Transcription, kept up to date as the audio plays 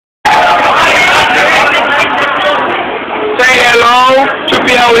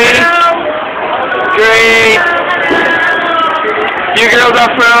Chloe. Great. You girls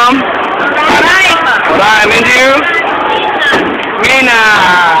are from? Rhyme. And you? Mina.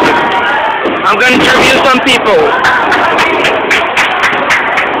 I'm going to interview some people.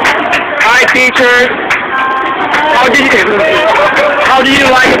 Hi, teachers. How did you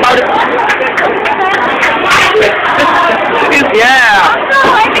like about it? Yeah.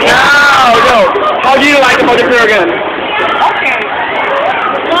 No. How do you like about the program? Okay.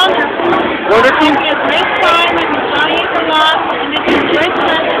 Wonderful. Wonderful? Next time, I'm trying a lot, and it's a great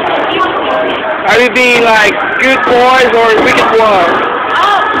lesson. Are you being like good boys or wicked boys?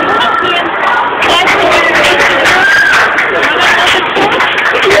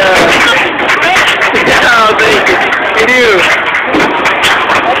 Yeah. Oh, thank you. And you?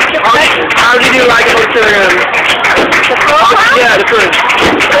 How did you like about the program? The program? Yeah, the program.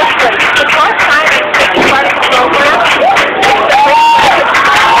 The first time I started the program.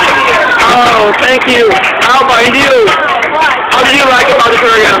 Oh, thank you. How about you? How did you like about the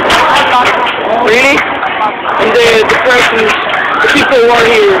program? Really? And the persons, the people who are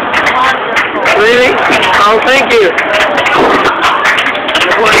here. Really? Oh, thank you.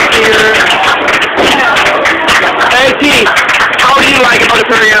 The one here. Hey, T, how do you like about the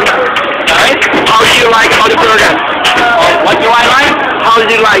program? Sorry? How do you like about the program? What do I like? How did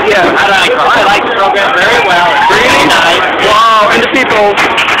you like? Yeah. I like the program very well. Really? Nice. Wow, and the people?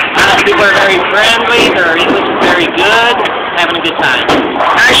 People are very friendly. Their English is very good. Having a good time.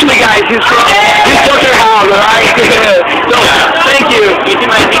 Actually, guys, he's from your house, alright? So, thank you. You see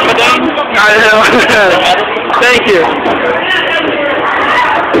my pizza game? I know. Thank you.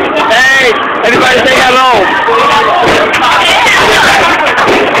 Hey, everybody say hello.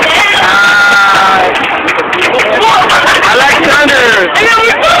 Alexander.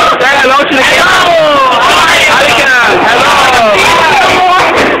 Say hello to the camera. Alexander, hello.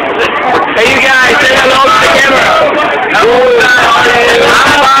 Hey, you guys, say hello to the camera. I'm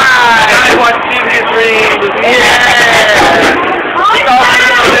fine. I want to see his dreams. Yeah.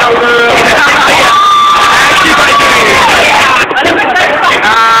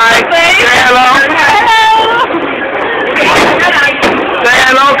 Hi. Say hello. Say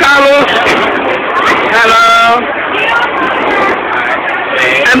hello, Carlos. Hello.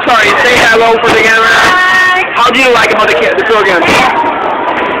 I'm sorry, say hello for the camera. How do you like about the program?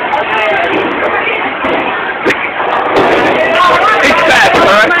 It's fast,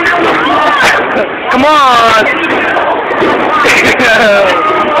 alright? Come on!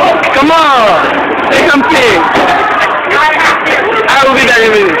 Come on! Say something! I will be there in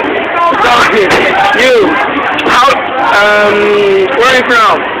a minute. Sorry. You! How, where are you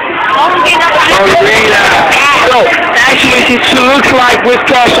from? Argentina. So, actually she looks like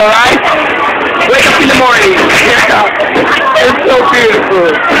Wisconsin, alright? Wake up in the morning. Yeah. It's so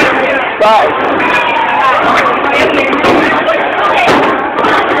beautiful. Bye.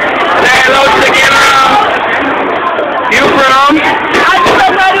 Say hello to the camera. You from?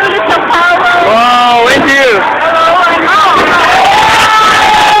 Oh, and you?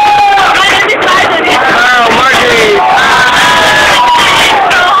 Oh, Marjorie.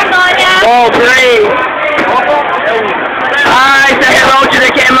 Oh, great. Hi, say hello to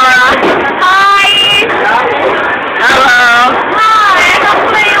the camera. Hi. Hello. Hi, I don't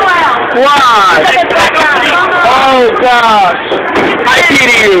play well. Why? Oh, gosh. I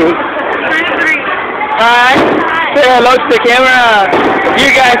pity you. Hi. Say hello to the camera. You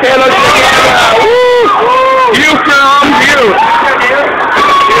guys say hello to the camera. Woo. You from? You.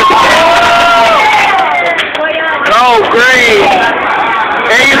 Oh, great.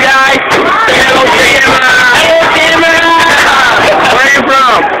 Hey, you guys. Say hello to the camera. Hello, camera. Where are you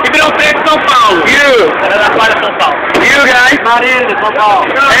from? If you don't say São Paulo. You. That's why it's São Paulo. You guys. Not in São Paulo.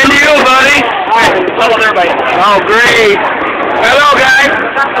 And you, buddy. Hello, everybody. Oh, great. Hello, guys.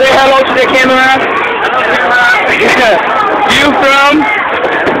 Say hello to the camera. Hello, camera. You from?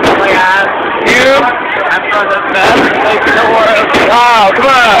 Oh my God. You? I'm from the best place in the world. Wow, come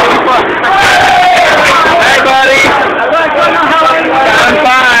on. Hey, buddy. I'm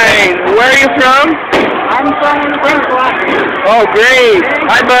fine. Where are you from? I'm from Brooklyn. Oh, great.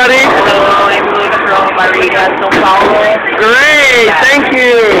 Hi, buddy. Hello, I'm from Maria, São Paulo. Great. Thank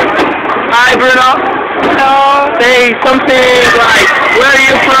you. Hi, Bruno. Hello. Say something like, where are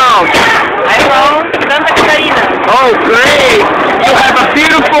you from? I'm from Santa Catarina. Oh, great. You have a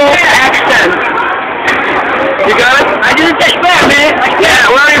beautiful accent. You got it? I didn't take that, man. Yeah,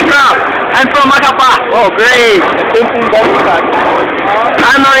 where are you from? I'm from Macapá. Oh, great.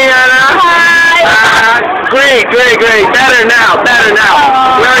 Hi, Mariana. Hi. Great. Better now.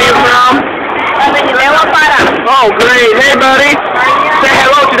 Where are you from? I'm in Pará. Oh, great. Hey, buddy. Say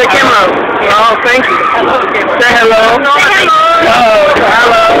hello Oh, thank you. Say hello. Say hello. Oh,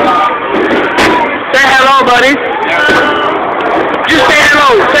 hello. Say hello, buddy. Just say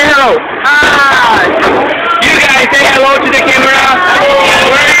hello. Say hello. Hi. You guys say hello to the camera.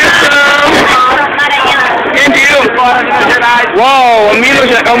 Where are you from? And you? Wow,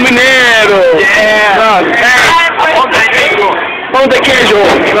 mineiro. Yeah. Pão de queijo.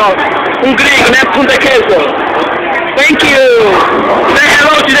 Gringo, né? Pão de queijo. Thank you. Say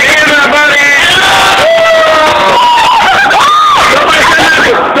hello to the camera, buddy.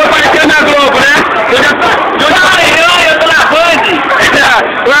 Tô aparecendo na Globo, né? Eu tô na Band.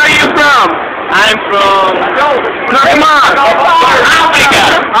 Where are you from? I'm from... No, come on.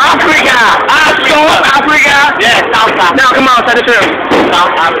 Africa. South Africa. Yeah, South Africa. Now, come on, say the truth.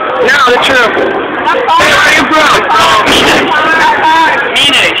 South Africa. Now, the truth. Where are you from?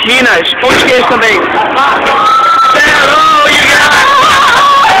 Minas. Português também. Say hello, you guys.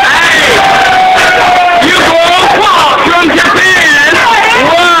 Hey. You go from Japan.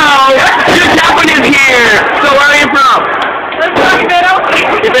 Wow. You're Japanese here. So where are you from?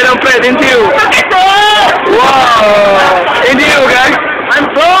 Ribeirão Preto, and you? Wow. And you, guys? I'm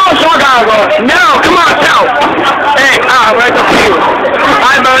from Chicago. No, come on, tell. Hey, right up to you.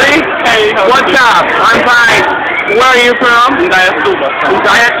 Hi, buddy. Hey, what's up? I'm fine. Where are you from?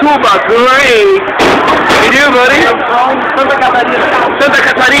 Indaiatuba. Great. And you, buddy? Santa Catarina. Santa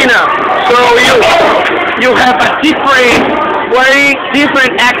Catarina. So you have a very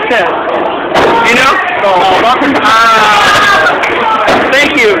different accent. You know?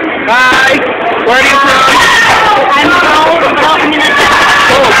 Thank you. Hi. Where are you from? I'm from Minnesota.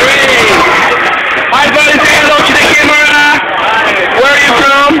 Oh, great. Hi, buddy. Say hello to the camera. Where are you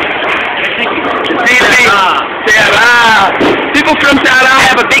from? Ceará. People from Ceará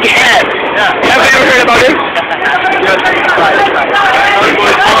have a big head. Have you ever heard about this?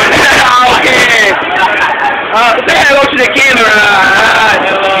 Okay. Say hello to the camera.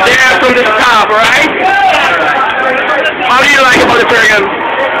 They're from the top, right? How do you like about the program?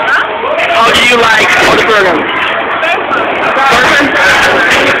 How do you like about the program? Perfect?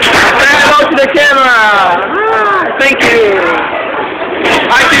 Say hello to the camera. Thank you.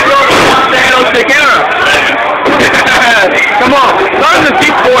 I should go say hello to the camera. Come on, learn the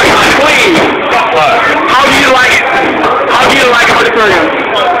deep voice, please. How do you like it? How do you like about the program?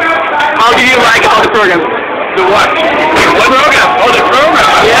 How do you like about the program? The what? What program? Oh, the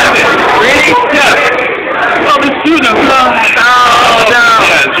program. Yeah. Really? Yeah. Oh, the students. Oh, no.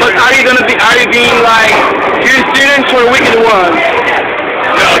 Yeah, But are you being like good students or wicked ones?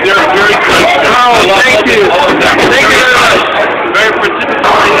 No, they're very good. Oh, thank you. Thank you very much. Very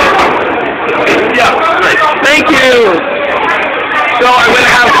participatory. Yeah, great. Thank you. So I'm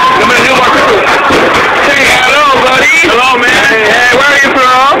gonna do more people. Say hello, buddy. Hello, man. Hey, where are you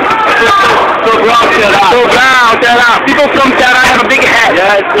from? Ceará. People from Ceará have a big head.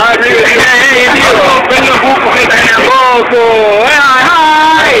 Yes, I agree with you. Hey, you. Pernambuco.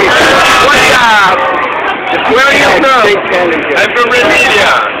 Hi. What's up? Where are you from? I'm from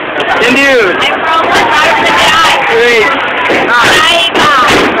Brasilia. And you? I'm from Minnesota. Great.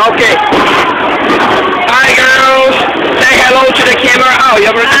 Okay. Hi, girls. Say hello to the camera. Oh, you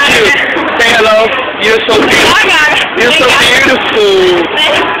have to do. Say hello. You're so beautiful. You're so beautiful.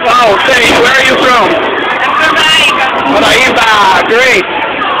 Oh, thanks. Where are you from? Paraíba. Great.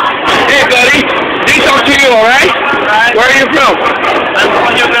 Hey, buddy. These are to you, alright? Where are you from? I'm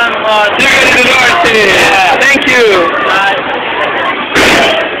from Rio Grande do Norte. Thank you.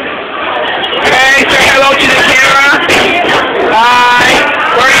 Hey, say hello to the camera. Hi.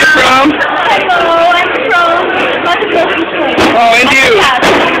 Where are you from? Hello, I'm from Oh, and you?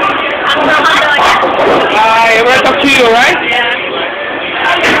 Hi, we're talking to you, right?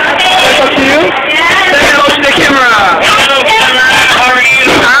 We're talking to you? Say hello to the camera. Hello, camera. How are you?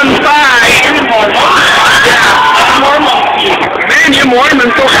 I'm fine. Man, you're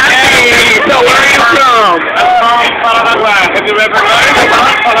Mormon, so happy. So where are you from? I'm from Paraguay. Have you ever heard of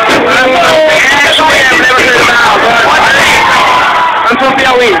Actually, I've never heard about, but I'm from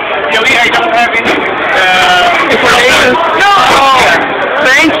Piauí. Piauí? I don't have any Information? No. Oh,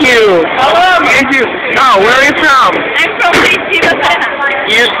 thank you. Thank you. Oh, where are you from? I'm from Curitiba, Paraná.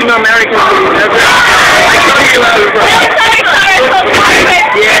 You seem American. I know you are from. Sorry.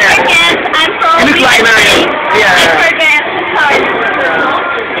 Yeah. I'm from You look like American. Yeah.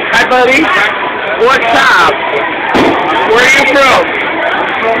 Hi, buddy. What's up? Where are you from?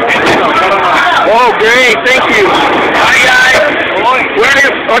 Oh, great. Thank you. Hi, guys.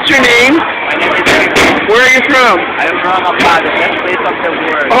 What's your name? Where are you from? I'm from Abraços, best place of the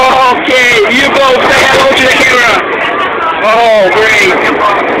world. Oh, okay. You go say hello to the camera. Oh, great.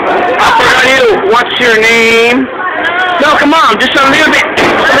 I forgot you. What's your name? No, come on, just a little bit.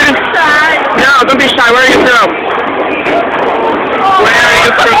 No, don't be shy. Where are you from?